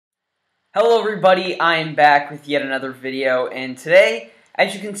Hello everybody, I'm back with yet another video, and today,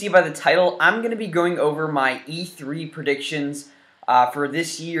 as you can see by the title, I'm going to be going over my E3 predictions for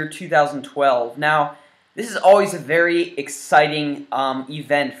this year, 2012. Now, this is always a very exciting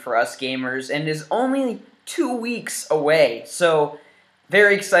event for us gamers, and is only 2 weeks away, so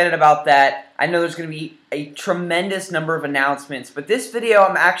very excited about that. I know there's going to be a tremendous number of announcements, but this video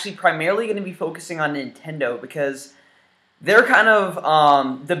I'm actually primarily going to be focusing on Nintendo, because they're kind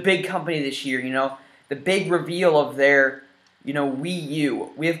of the big company this year, the big reveal of their, Wii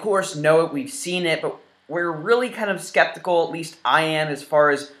U. We, of course, know it, we've seen it, but we're really kind of skeptical, at least I am, as far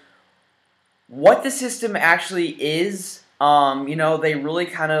as what the system actually is. They really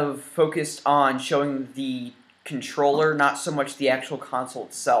kind of focused on showing the controller, not so much the actual console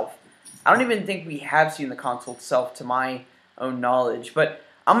itself. I don't even think we have seen the console itself, to my own knowledge, but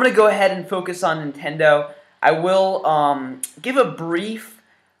I'm going to go ahead and focus on Nintendo. I will give a brief,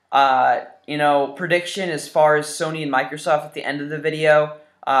 prediction as far as Sony and Microsoft at the end of the video.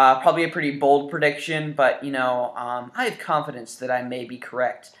 Probably a pretty bold prediction, but, I have confidence that I may be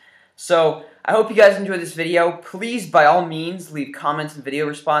correct. So, I hope you guys enjoyed this video. Please, by all means, leave comments and video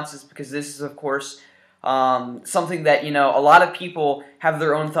responses, because this is, of course, something that, a lot of people have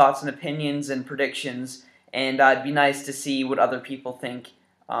their own thoughts and opinions and predictions, and it'd be nice to see what other people think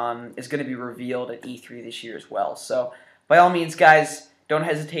is going to be revealed at E3 this year as well. So, by all means, guys, don't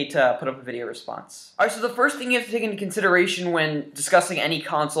hesitate to put up a video response. Alright, so the first thing you have to take into consideration when discussing any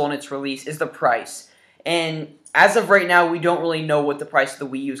console and its release is the price. And as of right now, we don't really know what the price of the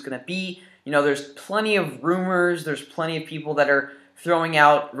Wii U is going to be. There's plenty of rumors, there's plenty of people that are throwing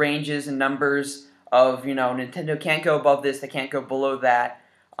out ranges and numbers of, Nintendo can't go above this, they can't go below that.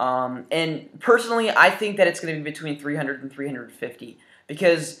 And personally, I think that it's going to be between $300 and $350.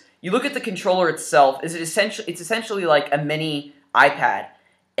 Because you look at the controller itself, it's essentially like a mini iPad.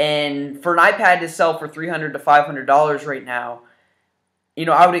 And for an iPad to sell for $300 to $500 right now,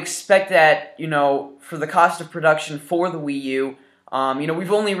 I would expect that, for the cost of production for the Wii U,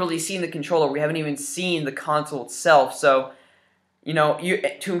 we've only really seen the controller. We haven't even seen the console itself. So,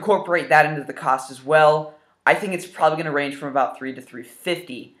 to incorporate that into the cost as well, I think it's probably going to range from about $300 to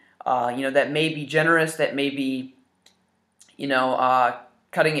 $350. That may be generous, that may be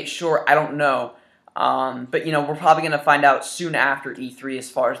cutting it short, I don't know. But, we're probably going to find out soon after E3 as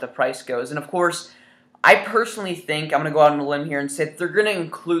far as the price goes. And, of course, I personally think, I'm going to go out on a limb here and say that they're going to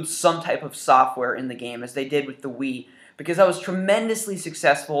include some type of software in the game, as they did with the Wii, because that was tremendously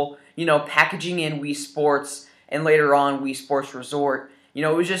successful, packaging in Wii Sports and later on Wii Sports Resort. It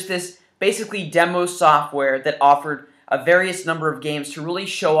was just this basically demo software that offered a various number of games to really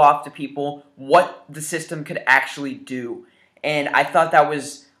show off to people what the system could actually do. And I thought that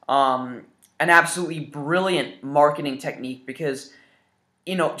was an absolutely brilliant marketing technique, because,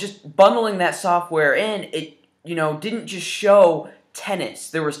 just bundling that software in, it, didn't just show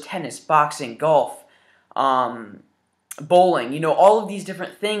tennis. There was tennis, boxing, golf, bowling, all of these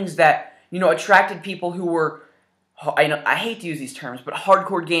different things that, attracted people who were, I hate to use these terms, but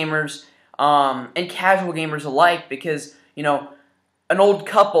hardcore gamers and casual gamers alike, because, an old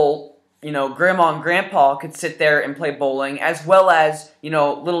couple, grandma and grandpa could sit there and play bowling, as well as,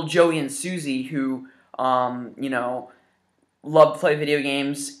 little Joey and Susie who, loved to play video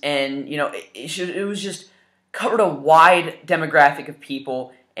games, and, it was just covered a wide demographic of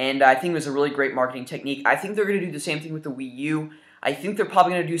people, and I think it was a really great marketing technique. I think they're going to do the same thing with the Wii U. I think they're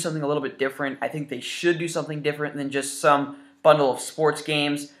probably going to do something a little bit different. I think they should do something different than just some bundle of sports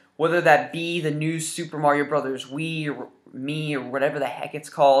games, whether that be the new Super Mario Bros. Wii or Me or whatever the heck it's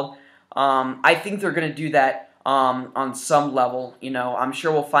called. I think they're going to do that on some level. I'm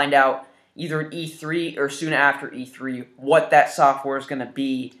sure we'll find out either at E3 or soon after E3 what that software is going to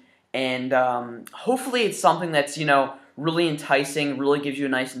be. And hopefully it's something that's, really enticing, really gives you a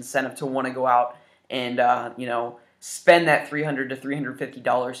nice incentive to want to go out and, spend that $300 to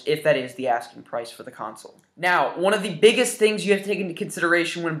 $350 if that is the asking price for the console. Now, one of the biggest things you have to take into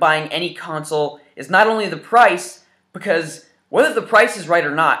consideration when buying any console is not only the price, because whether the price is right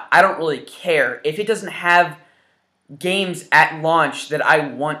or not, I don't really care. If it doesn't have games at launch that I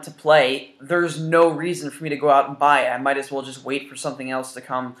want to play, there's no reason for me to go out and buy it. I might as well just wait for something else to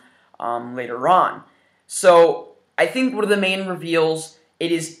come later on. So, I think one of the main reveals,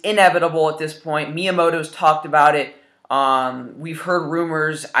 it is inevitable at this point. Miyamoto's talked about it. We've heard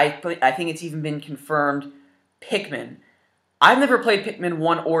rumors. I think it's even been confirmed. Pikmin. I've never played Pikmin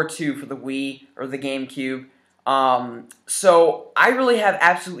 1 or 2 for the Wii or the GameCube. So I really have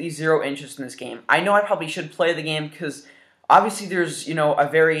absolutely zero interest in this game. I know I probably should play the game because obviously there's, a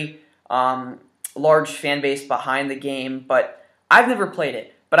very large fan base behind the game, but I've never played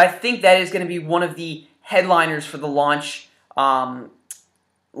it. but I think that is going to be one of the headliners for the launch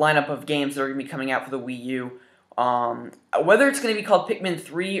lineup of games that are going to be coming out for the Wii U. Whether it's going to be called Pikmin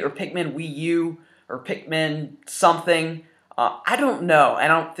 3 or Pikmin Wii U or Pikmin something, I don't know. I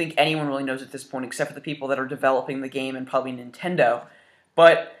don't think anyone really knows at this point except for the people that are developing the game and probably Nintendo.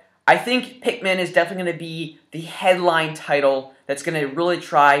 But I think Pikmin is definitely going to be the headline title that's going to really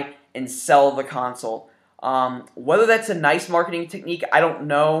try and sell the console. Whether that's a nice marketing technique, I don't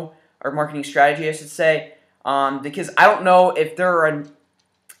know, or marketing strategy, I should say, because I don't know if there are,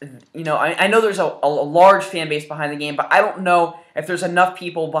 I know there's a large fan base behind the game, but I don't know if there's enough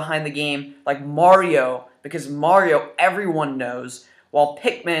people behind the game like Mario, because Mario everyone knows, while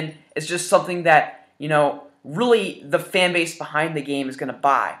Pikmin is just something that, really the fan base behind the game is going to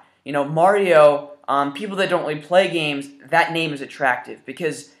buy. Mario, people that don't really play games, that name is attractive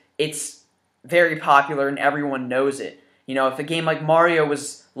because it's very popular and everyone knows it. If a game like Mario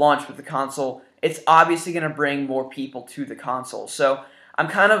was launched with the console, it's obviously going to bring more people to the console. So I'm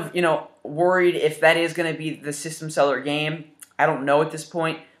kind of, worried if that is going to be the system seller game. I don't know at this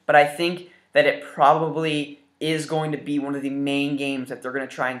point, but I think that it probably is going to be one of the main games that they're going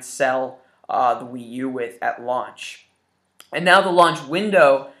to try and sell the Wii U with at launch. And now the launch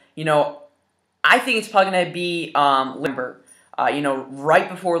window, I think it's probably going to be November. Right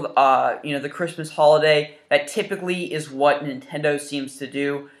before the Christmas holiday. That typically is what Nintendo seems to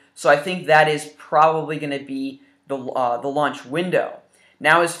do. So I think that is probably going to be the launch window.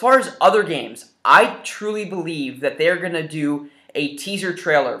 Now, as far as other games, I truly believe that they're going to do a teaser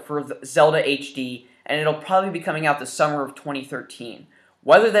trailer for Zelda HD, and it'll probably be coming out the summer of 2013.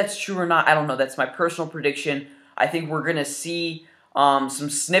 Whether that's true or not, I don't know. That's my personal prediction. I think we're going to see some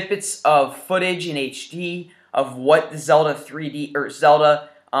snippets of footage in HD of what the Zelda 3D or Zelda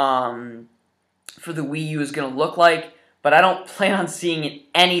for the Wii U is going to look like, but I don't plan on seeing it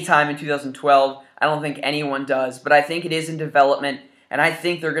anytime in 2012. I don't think anyone does, but I think it is in development, and I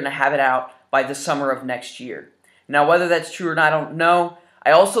think they're going to have it out by the summer of next year. Now, whether that's true or not, I don't know.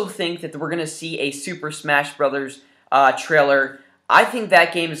 I also think that we're going to see a Super Smash Bros. Trailer. I think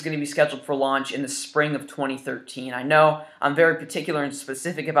that game is going to be scheduled for launch in the spring of 2013. I know I'm very particular and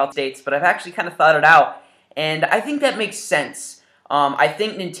specific about dates, but I've actually kind of thought it out, and I think that makes sense. I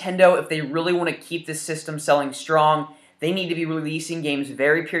think Nintendo, if they really want to keep this system selling strong, they need to be releasing games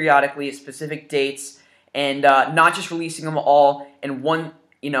very periodically at specific dates, and not just releasing them all in one,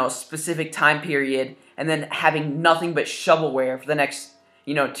 specific time period, and then having nothing but shovelware for the next,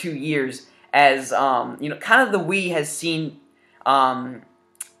 2 years, as, kind of the Wii has seen, in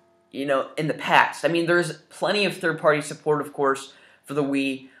the past. I mean, there's plenty of third-party support, of course, for the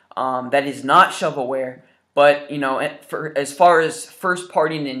Wii that is not shovelware, but, for as far as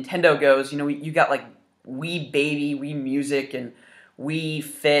first-party Nintendo goes, you got, like, Wii Baby, Wii Music, and Wii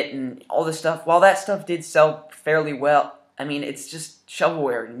Fit, and all this stuff. While that stuff did sell fairly well, I mean, it's just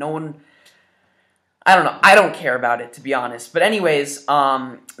shovelware. No one, I don't know. I don't care about it, to be honest. But anyways,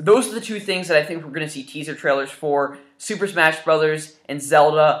 those are the two things that I think we're going to see teaser trailers for: Super Smash Bros. And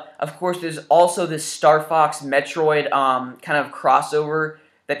Zelda. Of course, there's also this Star Fox Metroid kind of crossover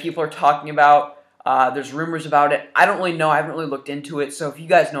that people are talking about. There's rumors about it. I don't really know. I haven't really looked into it. So if you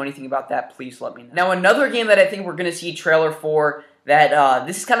guys know anything about that, please let me know. Now, another game that I think we're going to see a trailer for, that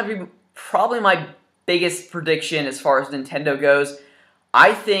this is kind of probably my biggest prediction as far as Nintendo goes.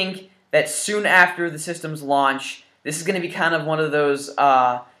 I think that soon after the system's launch, this is going to be kind of one of those,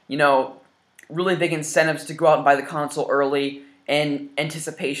 really big incentives to go out and buy the console early in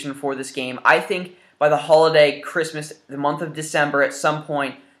anticipation for this game. I think by the holiday, Christmas, the month of December, at some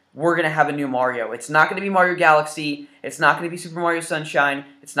point, we're going to have a new Mario. It's not going to be Mario Galaxy. It's not going to be Super Mario Sunshine.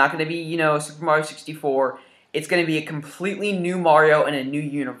 It's not going to be, Super Mario 64. It's going to be a completely new Mario in a new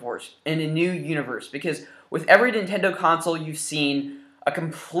universe. Because with every Nintendo console, you've seen a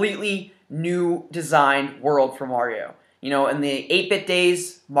completely new designed world for Mario. In the 8-bit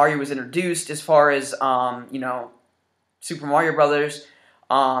days, Mario was introduced as far as, Super Mario Brothers.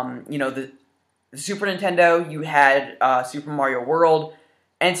 The Super Nintendo, you had Super Mario World.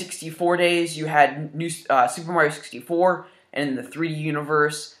 N64 days, you had new Super Mario 64, and in the 3D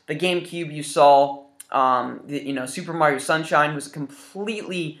universe, the GameCube, you saw, Super Mario Sunshine was a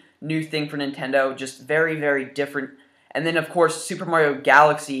completely new thing for Nintendo, just very, very different. And then, of course, Super Mario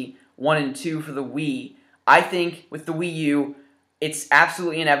Galaxy 1 and 2 for the Wii. I think with the Wii U, it's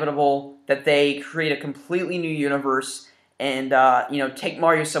absolutely inevitable that they create a completely new universe and, take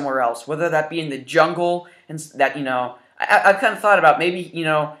Mario somewhere else, whether that be in the jungle, and that, I've kind of thought about maybe,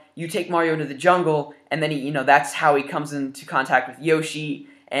 you take Mario into the jungle, and then, that's how he comes into contact with Yoshi,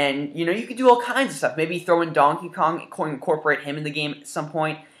 And, you could do all kinds of stuff. Maybe throw in Donkey Kong, incorporate him in the game at some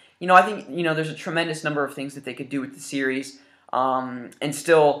point. I think, there's a tremendous number of things that they could do with the series and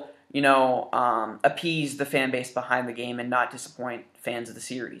still, appease the fan base behind the game and not disappoint fans of the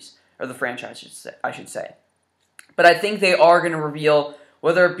series, or the franchise, I should say. But I think they are going to reveal,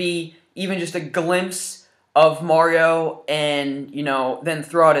 whether it be even just a glimpse of Mario and, then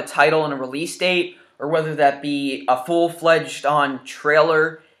throw out a title and a release date, or whether that be a full-fledged on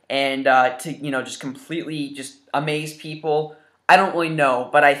trailer and to, just completely just amaze people. I don't really know,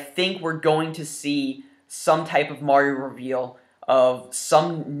 but I think we're going to see some type of Mario reveal of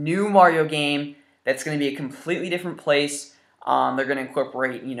some new Mario game that's going to be a completely different place. They're going to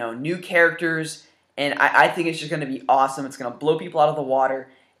incorporate, new characters, and I think it's just going to be awesome. It's going to blow people out of the water.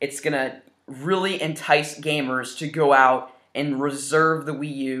 It's going to really entice gamers to go out and reserve the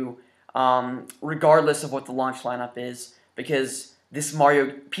Wii U, regardless of what the launch lineup is, because this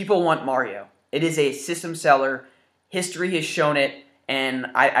Mario, people want Mario. It is a system seller. History has shown it, and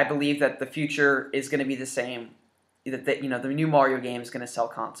I believe that the future is going to be the same. That the new Mario game is going to sell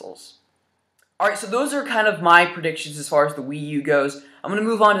consoles. Alright, so those are kind of my predictions as far as the Wii U goes. I'm going to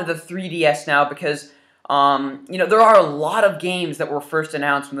move on to the 3DS now because, there are a lot of games that were first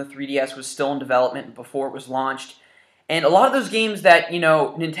announced when the 3DS was still in development before it was launched. And a lot of those games that,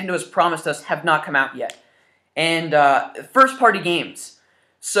 Nintendo has promised us have not come out yet. And first-party games.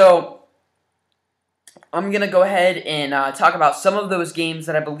 So I'm going to go ahead and talk about some of those games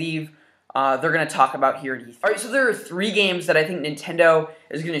that I believe they're going to talk about here at E3. Alright, so there are 3 games that I think Nintendo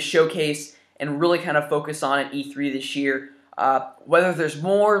is going to showcase and really kind of focus on at E3 this year. Whether there's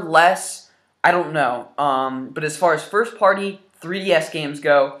more, less, I don't know. But as far as first-party 3DS games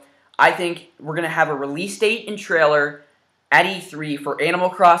go, I think we're going to have a release date and trailer at E3 for Animal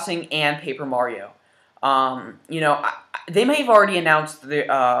Crossing and Paper Mario. They may have already announced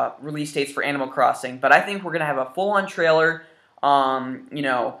the release dates for Animal Crossing, but I think we're going to have a full-on trailer,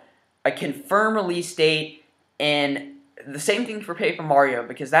 a confirmed release date, and the same thing for Paper Mario,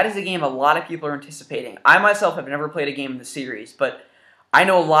 because that is a game a lot of people are anticipating. I myself have never played a game in the series, but I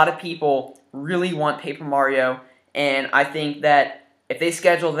know a lot of people really want Paper Mario, and I think that if they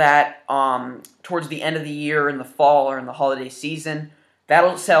schedule that towards the end of the year, in the fall, or in the holiday season,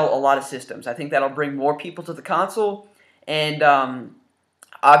 that'll sell a lot of systems. I think that'll bring more people to the console, and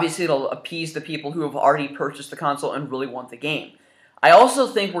obviously it'll appease the people who have already purchased the console and really want the game. I also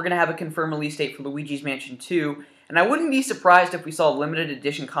think we're going to have a confirmed release date for Luigi's Mansion 2, and I wouldn't be surprised if we saw a limited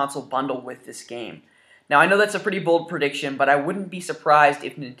edition console bundle with this game. Now, I know that's a pretty bold prediction, but I wouldn't be surprised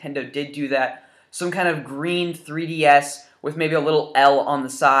if Nintendo did do that. Some kind of green 3DS with maybe a little L on the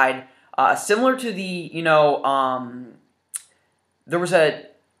side. Similar to the, there was an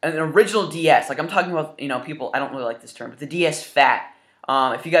original DS. Like, I'm talking about, people, I don't really like this term, but the DS Fat.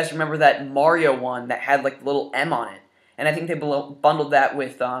 If you guys remember that Mario one that had, like, the little M on it. And I think they bundled that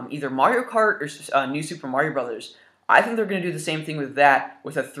with either Mario Kart or New Super Mario Brothers. I think they're going to do the same thing with that,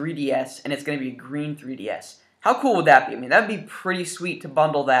 with a 3DS, and it's going to be a green 3DS. How cool would that be? I mean, that would be pretty sweet to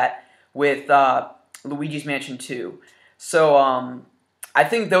bundle that with Luigi's Mansion 2. So, I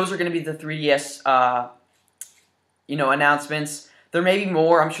think those are going to be the 3DS, announcements. There may be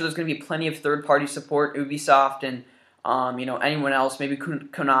more. I'm sure there's going to be plenty of third-party support. Ubisoft and, anyone else. Maybe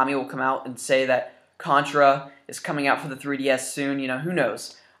Konami will come out and say that Contra is coming out for the 3DS soon. Who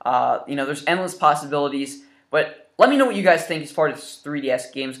knows? There's endless possibilities. But let me know what you guys think as far as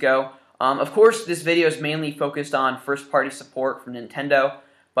 3DS games go. Of course, this video is mainly focused on first-party support from Nintendo.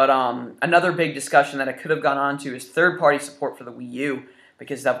 But another big discussion that I could have gone on to is third-party support for the Wii U.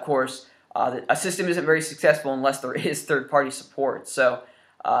 Because, of course, a system isn't very successful unless there is third-party support. So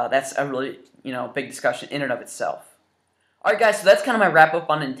that's a really, big discussion in and of itself. Alright guys, so that's kind of my wrap-up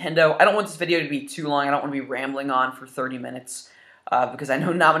on Nintendo. I don't want this video to be too long. I don't want to be rambling on for 30 minutes. Because I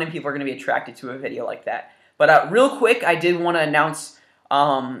know not many people are going to be attracted to a video like that. But real quick, I did want to announce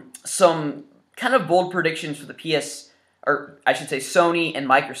some kind of bold predictions for the Sony and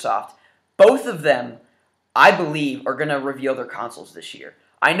Microsoft. Both of them, I believe, are going to reveal their consoles this year.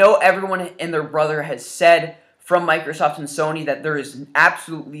 I know everyone and their brother has said from Microsoft and Sony that there is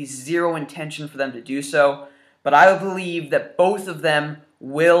absolutely zero intention for them to do so. But I believe that both of them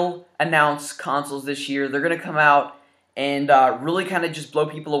will announce consoles this year. They're going to come out and really kind of just blow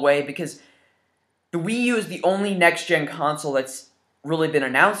people away, because the Wii U is the only next-gen console that's really been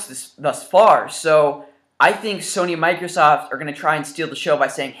announced thus far. So I think Sony and Microsoft are going to try and steal the show by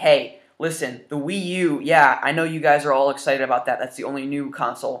saying, hey, listen, the Wii U, yeah, I know you guys are all excited about that. That's the only new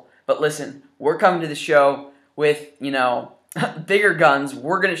console. But listen, we're coming to the show with, bigger guns.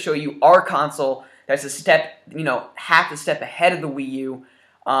 We're going to show you our console that's a step, half a step ahead of the Wii U.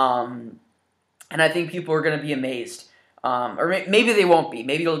 And I think people are going to be amazed. Or maybe they won't be.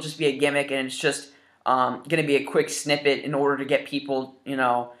 Maybe it'll just be a gimmick, and it's just going to be a quick snippet in order to get people,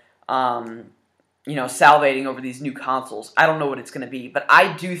 salivating over these new consoles. I don't know what it's going to be, but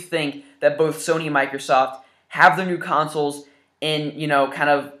I do think that both Sony and Microsoft have their new consoles in, kind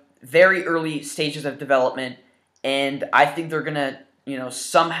of very early stages of development, and I think they're going to,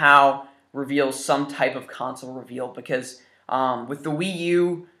 somehow reveal some type of console reveal, because with the Wii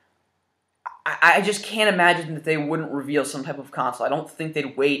U, I just can't imagine that they wouldn't reveal some type of console. I don't think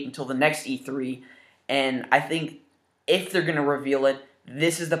they'd wait until the next E3, and I think if they're going to reveal it,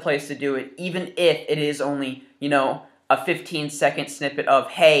 this is the place to do it, even if it is only, a 15-second snippet of,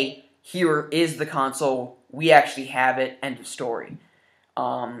 hey, here is the console, we actually have it, end of story.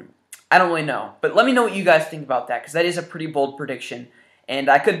 I don't really know, but let me know what you guys think about that, because that is a pretty bold prediction, and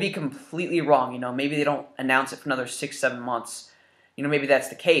I could be completely wrong. Maybe they don't announce it for another 6-7 months. Maybe that's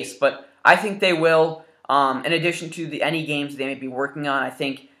the case, but I think they will. In addition to any games they may be working on, I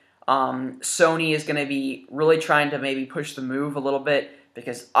think Sony is going to be really trying to maybe push the Move a little bit,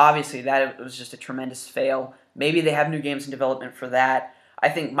 because obviously that was just a tremendous fail. Maybe they have new games in development for that. I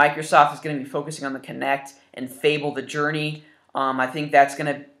think Microsoft is going to be focusing on the Kinect and Fable the Journey. I think that's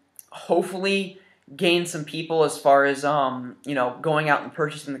going to hopefully gain some people as far as going out and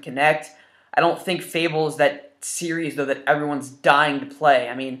purchasing the Kinect. I don't think Fable is that series, though, that everyone's dying to play.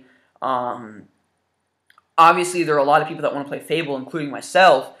 I mean, obviously there are a lot of people that want to play Fable, including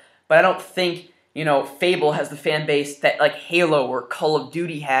myself, but I don't think, Fable has the fan base that like Halo or Call of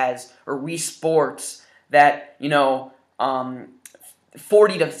Duty has, or Wii Sports, that, 40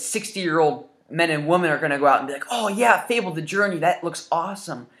 to 60-year-old men and women are going to go out and be like, oh yeah, Fable the Journey, that looks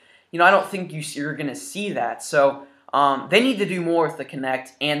awesome. I don't think you're going to see that. So they need to do more with the Kinect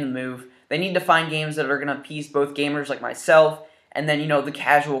and the Move. They need to find games that are going to appease both gamers like myself and then, the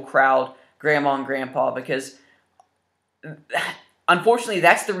casual crowd, grandma and grandpa, because unfortunately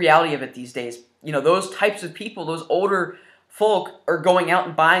that's the reality of it these days. Those types of people, those older folk, are going out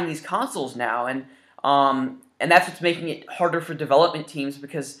and buying these consoles now, and that's what's making it harder for development teams,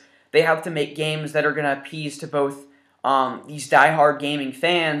 because they have to make games that are going to appease to both these diehard gaming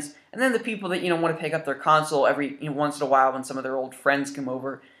fans and then the people that want to pick up their console every once in a while when some of their old friends come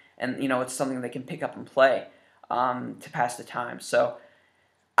over, and it's something they can pick up and play to pass the time. So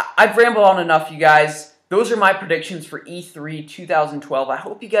I've rambled on enough, you guys. Those are my predictions for E3 2012. I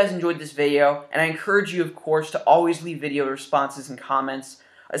hope you guys enjoyed this video, and I encourage you, of course, to always leave video responses and comments,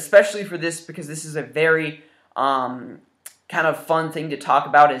 especially for this, because this is a very kind of fun thing to talk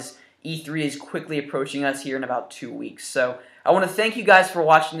about, as E3 is quickly approaching us here in about 2 weeks. So I want to thank you guys for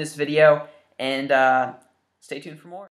watching this video, and stay tuned for more.